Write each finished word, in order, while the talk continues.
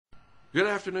Good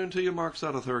afternoon to you. Mark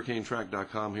Sott of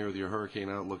HurricaneTrack.com here with your hurricane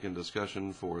outlook and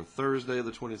discussion for Thursday,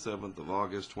 the 27th of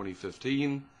August,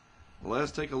 2015.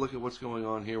 Let's take a look at what's going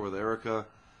on here with Erika.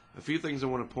 A few things I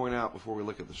want to point out before we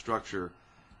look at the structure.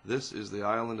 This is the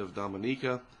island of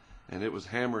Dominica, and it was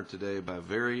hammered today by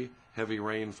very heavy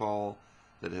rainfall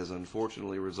that has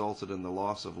unfortunately resulted in the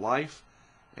loss of life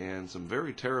and some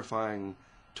very terrifying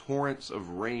torrents of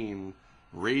rain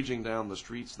raging down the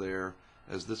streets there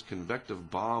as this convective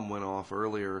bomb went off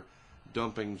earlier,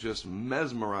 dumping just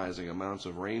mesmerizing amounts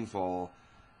of rainfall,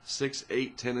 6,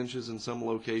 8, 10 inches in some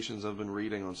locations I've been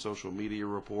reading on social media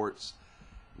reports.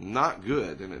 Not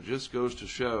good, and it just goes to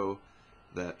show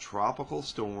that tropical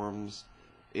storms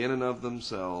in and of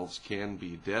themselves can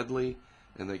be deadly,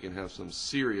 and they can have some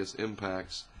serious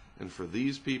impacts. And for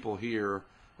these people here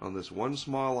on this one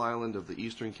small island of the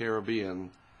Eastern Caribbean,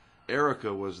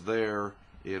 Erika was there.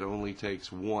 It only takes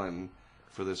one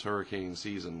for this hurricane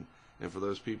season. And for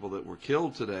those people that were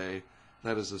killed today,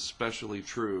 that is especially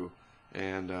true.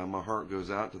 And my heart goes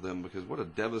out to them, because what a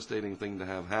devastating thing to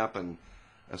have happen,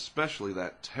 especially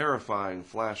that terrifying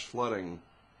flash flooding.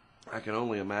 I can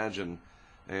only imagine.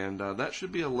 And that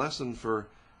should be a lesson for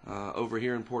over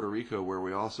here in Puerto Rico, where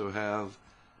we also have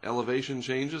elevation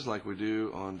changes like we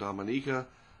do on Dominica,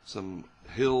 some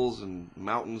hills and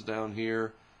mountains down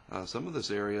here. Some of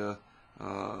this area,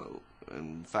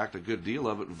 in fact, a good deal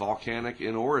of it, volcanic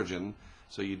in origin.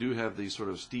 So you do have these sort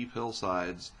of steep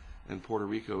hillsides, and Puerto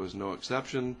Rico is no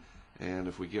exception. And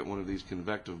if we get one of these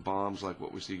convective bombs like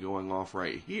what we see going off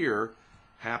right here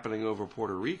happening over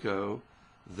Puerto Rico,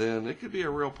 then it could be a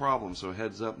real problem. So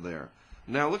heads up there.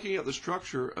 Now, looking at the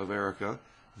structure of Erika,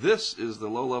 this is the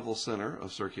low-level center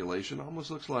of circulation.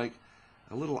 Almost looks like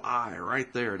a little eye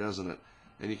right there, doesn't it?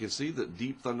 And you can see that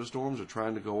deep thunderstorms are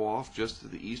trying to go off just to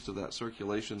the east of that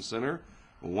circulation center.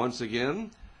 Once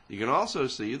again, you can also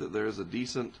see that there is a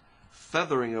decent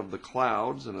feathering of the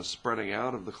clouds and a spreading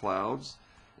out of the clouds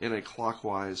in a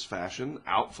clockwise fashion.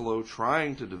 Outflow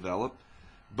trying to develop.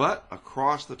 But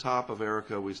across the top of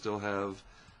Erika, we still have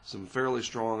some fairly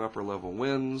strong upper-level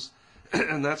winds,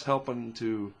 and that's helping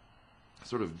to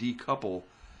sort of decouple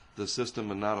the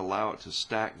system and not allow it to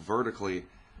stack vertically.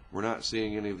 We're not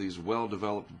seeing any of these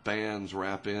well-developed bands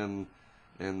wrap in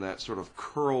that sort of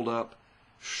curled up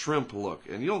shrimp look.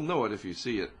 And you'll know it if you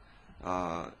see it.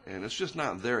 And it's just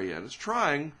not there yet. It's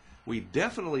trying. We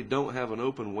definitely don't have an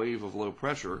open wave of low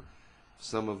pressure.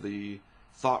 Some of the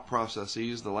thought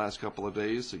processes the last couple of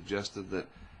days suggested that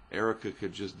Erika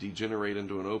could just degenerate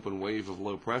into an open wave of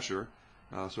low pressure,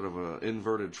 sort of an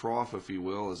inverted trough, if you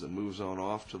will, as it moves on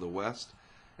off to the west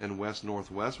and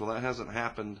west-northwest. Well, that hasn't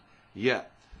happened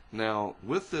yet. Now,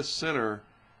 with this center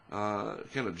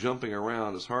kind of jumping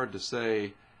around, it's hard to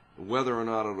say whether or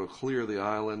not it'll clear the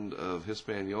island of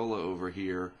Hispaniola over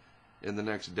here in the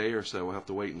next day or so. We'll have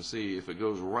to wait and see. If it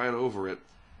goes right over it,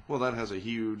 well, that has a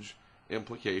huge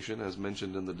implication, as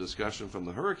mentioned in the discussion from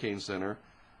the Hurricane Center,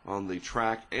 on the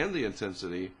track and the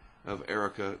intensity of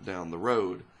Erika down the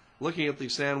road. Looking at the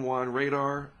San Juan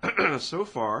radar so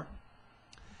far,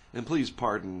 and please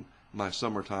pardon my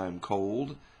summertime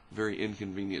cold, very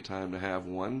inconvenient time to have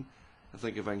one. I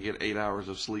think if I can get 8 hours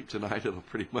of sleep tonight, it'll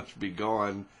pretty much be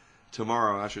gone.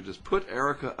 Tomorrow I should just put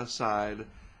Erika aside,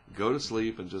 go to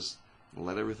sleep, and just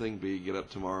let everything be. Get up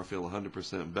tomorrow, feel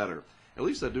 100% better. At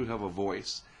least I do have a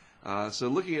voice. So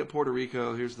looking at Puerto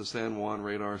Rico, here's the San Juan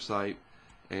radar site,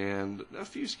 and a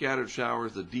few scattered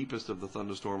showers, the deepest of the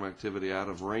thunderstorm activity out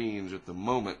of range at the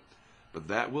moment. But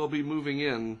that will be moving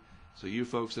in, so you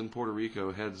folks in Puerto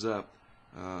Rico, heads up.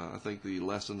 I think the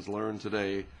lessons learned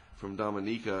today from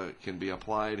Dominica can be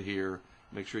applied here.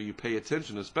 Make sure you pay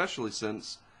attention, especially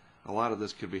since a lot of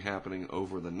this could be happening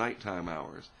over the nighttime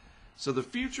hours. So the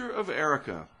future of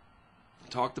Erika,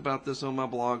 talked about this on my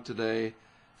blog today.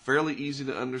 Fairly easy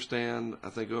to understand. I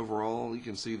think overall you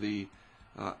can see the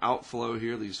outflow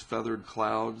here, these feathered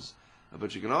clouds.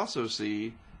 But you can also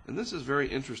see, and this is very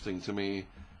interesting to me,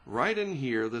 right in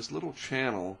here, this little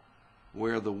channel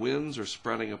where the winds are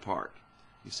spreading apart.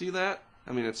 You see that?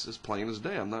 I mean, it's as plain as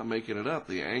day. I'm not making it up.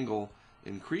 The angle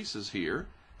increases here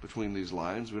between these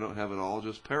lines. We don't have it all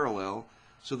just parallel.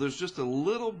 So there's just a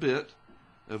little bit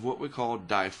of what we call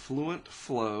diffluent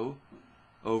flow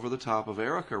over the top of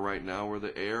Erika right now, where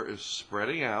the air is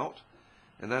spreading out,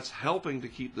 and that's helping to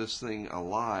keep this thing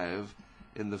alive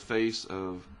in the face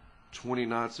of 20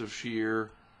 knots of shear,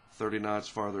 30 knots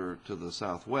farther to the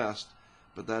southwest.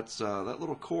 But that's that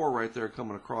little core right there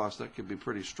coming across, that could be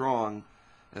pretty strong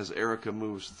as Erika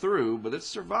moves through, but it's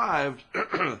survived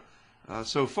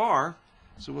so far,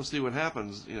 so we'll see what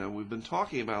happens. You know, we've been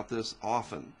talking about this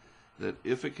often, that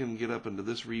if it can get up into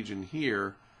this region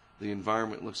here, the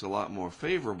environment looks a lot more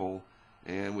favorable,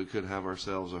 and we could have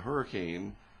ourselves a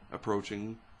hurricane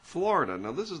approaching Florida.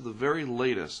 Now, this is the very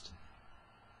latest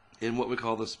in what we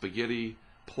call the spaghetti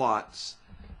plots,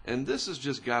 and this has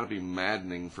just got to be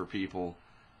maddening for people.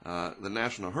 The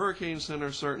National Hurricane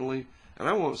Center, certainly, and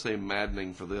I won't say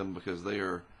maddening for them because they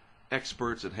are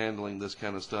experts at handling this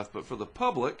kind of stuff, but for the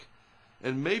public,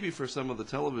 and maybe for some of the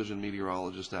television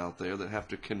meteorologists out there that have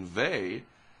to convey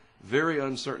very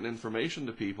uncertain information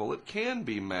to people, it can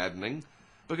be maddening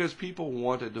because people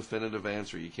want a definitive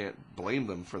answer. You can't blame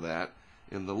them for that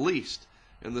in the least.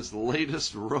 And this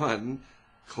latest run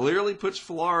clearly puts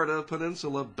Florida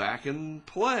Peninsula back in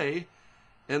play.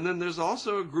 And then there's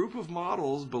also a group of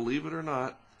models, believe it or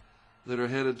not, that are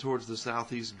headed towards the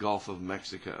southeast Gulf of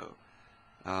Mexico.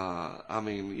 I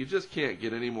mean, you just can't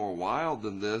get any more wild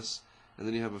than this. And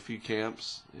then you have a few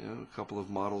camps, a couple of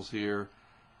models here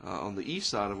on the east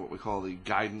side of what we call the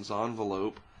guidance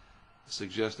envelope,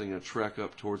 suggesting a trek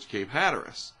up towards Cape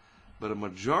Hatteras. But a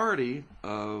majority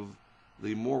of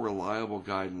the more reliable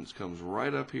guidance comes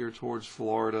right up here towards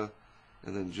Florida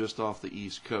and then just off the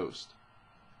east coast.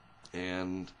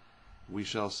 And we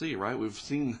shall see, right? We've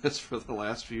seen this for the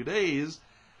last few days.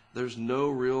 There's no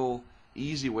real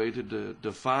easy way to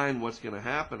define what's going to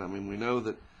happen. I mean, we know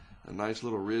that a nice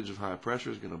little ridge of high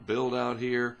pressure is going to build out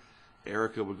here.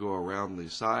 Erika would go around the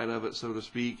side of it, so to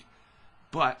speak.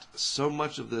 But so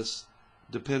much of this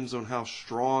depends on how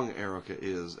strong Erika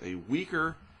is. A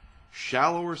weaker,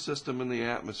 shallower system in the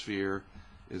atmosphere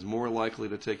is more likely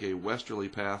to take a westerly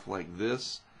path like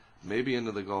this, maybe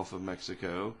into the Gulf of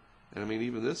Mexico. And I mean,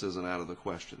 even this isn't out of the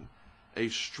question. A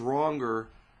stronger,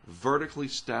 vertically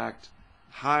stacked,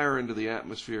 higher into the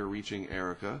atmosphere reaching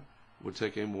Erika would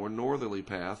take a more northerly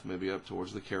path, maybe up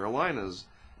towards the Carolinas,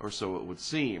 or so it would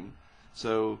seem.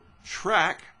 So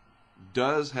track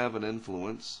does have an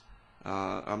influence.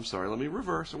 I'm sorry, let me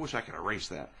reverse. I wish I could erase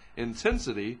that.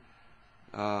 Intensity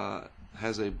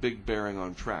has a big bearing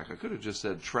on track. I could have just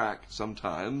said track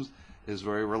sometimes is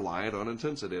very reliant on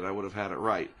intensity, and I would have had it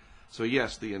right. So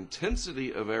yes, the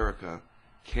intensity of Erika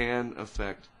can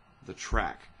affect the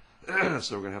track.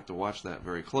 So we're going to have to watch that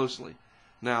very closely.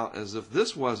 Now, as if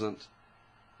this wasn't,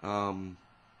 I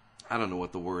don't know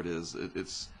what the word is.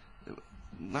 It's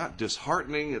not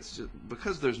disheartening. It's just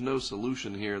because there's no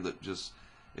solution here that just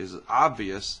is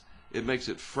obvious, it makes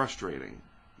it frustrating.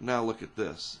 Now look at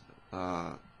this.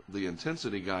 The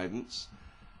intensity guidance,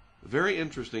 very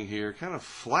interesting here, kind of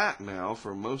flat now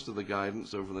for most of the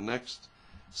guidance over the next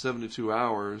 72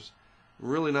 hours,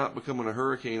 really not becoming a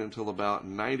hurricane until about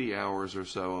 90 hours or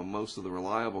so on most of the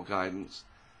reliable guidance.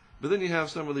 But then you have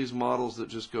some of these models that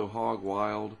just go hog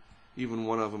wild, even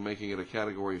one of them making it a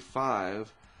Category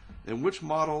 5. And which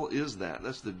model is that?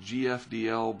 That's the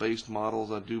GFDL-based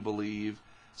models, I do believe.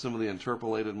 Some of the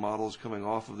interpolated models coming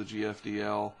off of the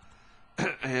GFDL.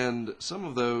 And some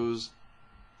of those,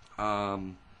 I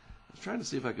was trying to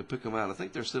see if I could pick them out. I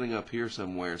think they're sitting up here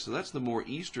somewhere. So that's the more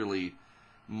easterly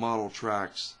model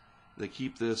tracks that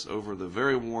keep this over the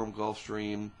very warm Gulf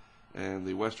Stream and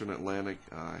the Western Atlantic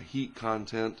heat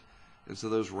content. And so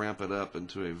those ramp it up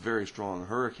into a very strong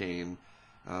hurricane.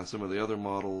 Some of the other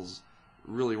models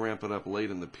really ramp it up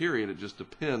late in the period. It just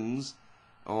depends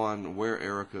on where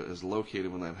Erika is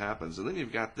located when that happens. And then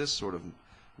you've got this sort of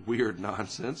weird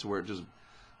nonsense where it just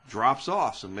drops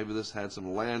off. So maybe this had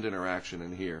some land interaction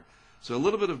in here. So a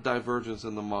little bit of divergence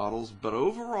in the models, but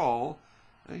overall,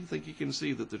 I think you can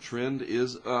see that the trend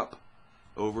is up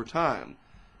over time.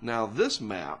 Now this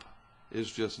map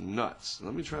is just nuts.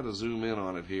 Let me try to zoom in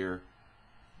on it here.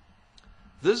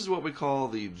 This is what we call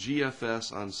the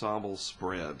GFS ensemble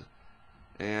spread.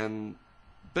 And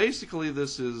basically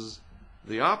this is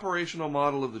the operational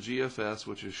model of the GFS,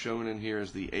 which is shown in here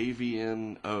as the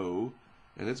AVNO,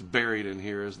 and it's buried in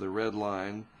here as the red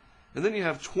line. And then you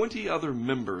have 20 other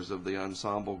members of the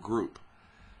ensemble group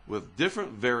with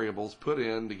different variables put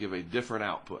in to give a different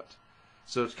output.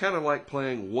 So it's kind of like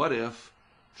playing what if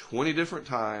 20 different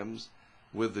times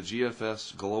with the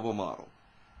GFS global model.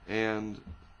 And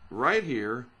right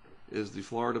here is the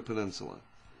Florida Peninsula.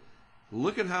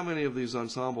 Look at how many of these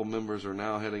ensemble members are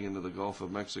now heading into the Gulf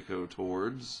of Mexico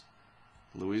towards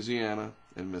Louisiana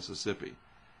and Mississippi.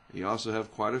 You also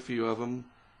have quite a few of them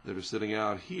that are sitting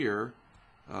out here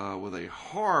with a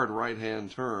hard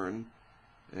right-hand turn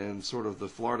and sort of the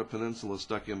Florida Peninsula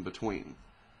stuck in between.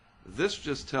 This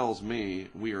just tells me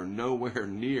we are nowhere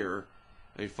near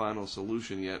a final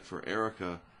solution yet for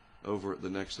Erika over the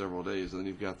next several days. And then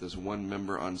you've got this one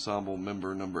member, ensemble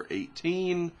member number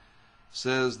 18,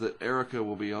 says that Erika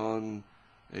will be on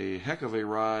a heck of a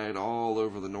ride all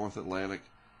over the North Atlantic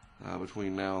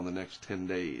between now and the next 10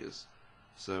 days.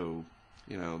 So,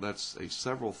 that's a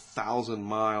several thousand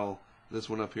mile, this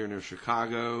one up here near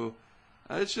Chicago.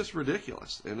 It's just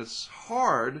ridiculous. And it's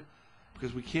hard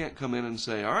because we can't come in and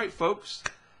say, all right, folks,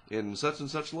 in such and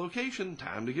such location,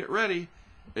 time to get ready.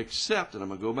 Except, and I'm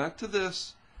going to go back to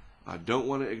this, I don't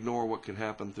want to ignore what can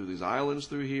happen through these islands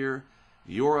through here.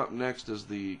 You're up next as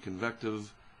the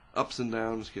convective ups and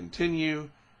downs continue.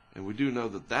 And we do know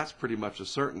that that's pretty much a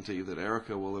certainty that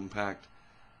Erika will impact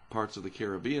parts of the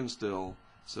Caribbean still.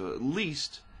 So at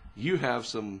least you have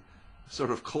some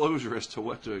sort of closure as to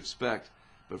what to expect.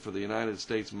 But for the United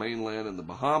States mainland and the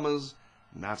Bahamas,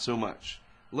 not so much.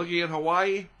 Looking at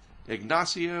Hawaii,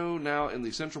 Ignacio now in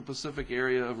the Central Pacific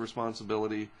area of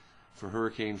responsibility for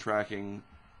hurricane tracking,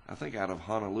 I think out of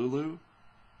Honolulu.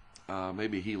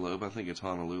 Maybe Hilo, but I think it's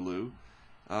Honolulu.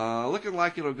 Looking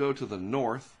like it'll go to the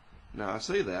north. Now, I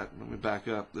say that, let me back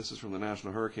up. This is from the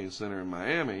National Hurricane Center in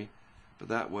Miami, but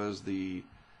that was the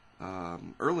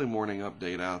early morning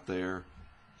update out there.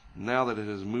 Now that it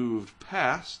has moved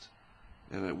past,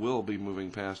 and it will be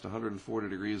moving past 140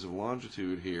 degrees of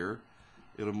longitude here,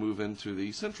 it'll move into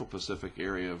the Central Pacific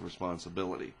area of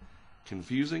responsibility.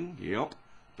 Confusing? Yep,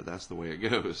 but that's the way it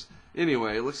goes.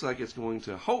 Anyway, it looks like it's going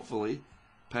to hopefully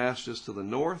pass just to the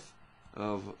north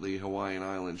of the Hawaiian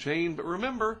island chain. But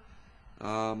remember,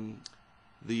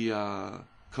 the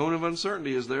cone of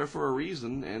uncertainty is there for a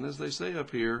reason, and as they say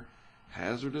up here,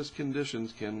 hazardous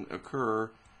conditions can occur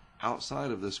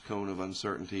outside of this cone of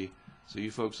uncertainty. So you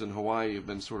folks in Hawaii have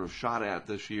been sort of shot at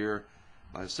this year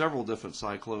by several different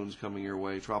cyclones coming your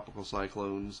way, tropical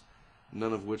cyclones,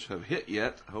 none of which have hit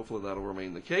yet. Hopefully that'll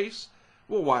remain the case.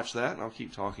 We'll watch that, and I'll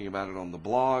keep talking about it on the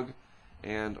blog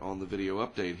and on the video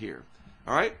update here.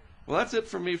 All right, well, that's it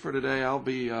from me for today. I'll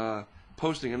be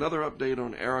posting another update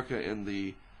on Erika in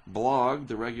the blog,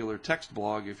 the regular text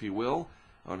blog, if you will,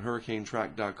 on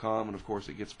hurricanetrack.com, and of course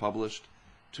it gets published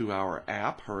to our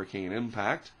app, Hurricane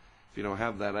Impact. If you don't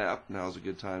have that app, now's a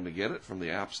good time to get it from the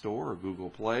App Store or Google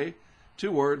Play.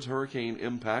 2 words, Hurricane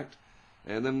Impact.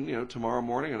 And then, tomorrow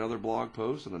morning, another blog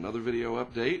post and another video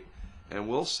update, and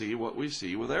we'll see what we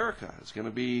see with Erika. It's going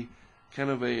to be kind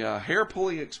of a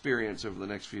hair-pulling experience over the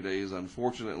next few days,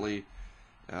 unfortunately.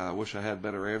 I wish I had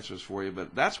better answers for you,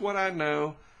 but that's what I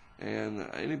know. And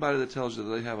anybody that tells you that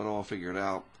they have it all figured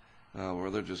out, or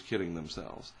they're just kidding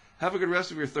themselves. Have a good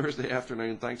rest of your Thursday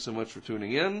afternoon. Thanks so much for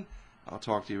tuning in. I'll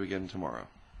talk to you again tomorrow.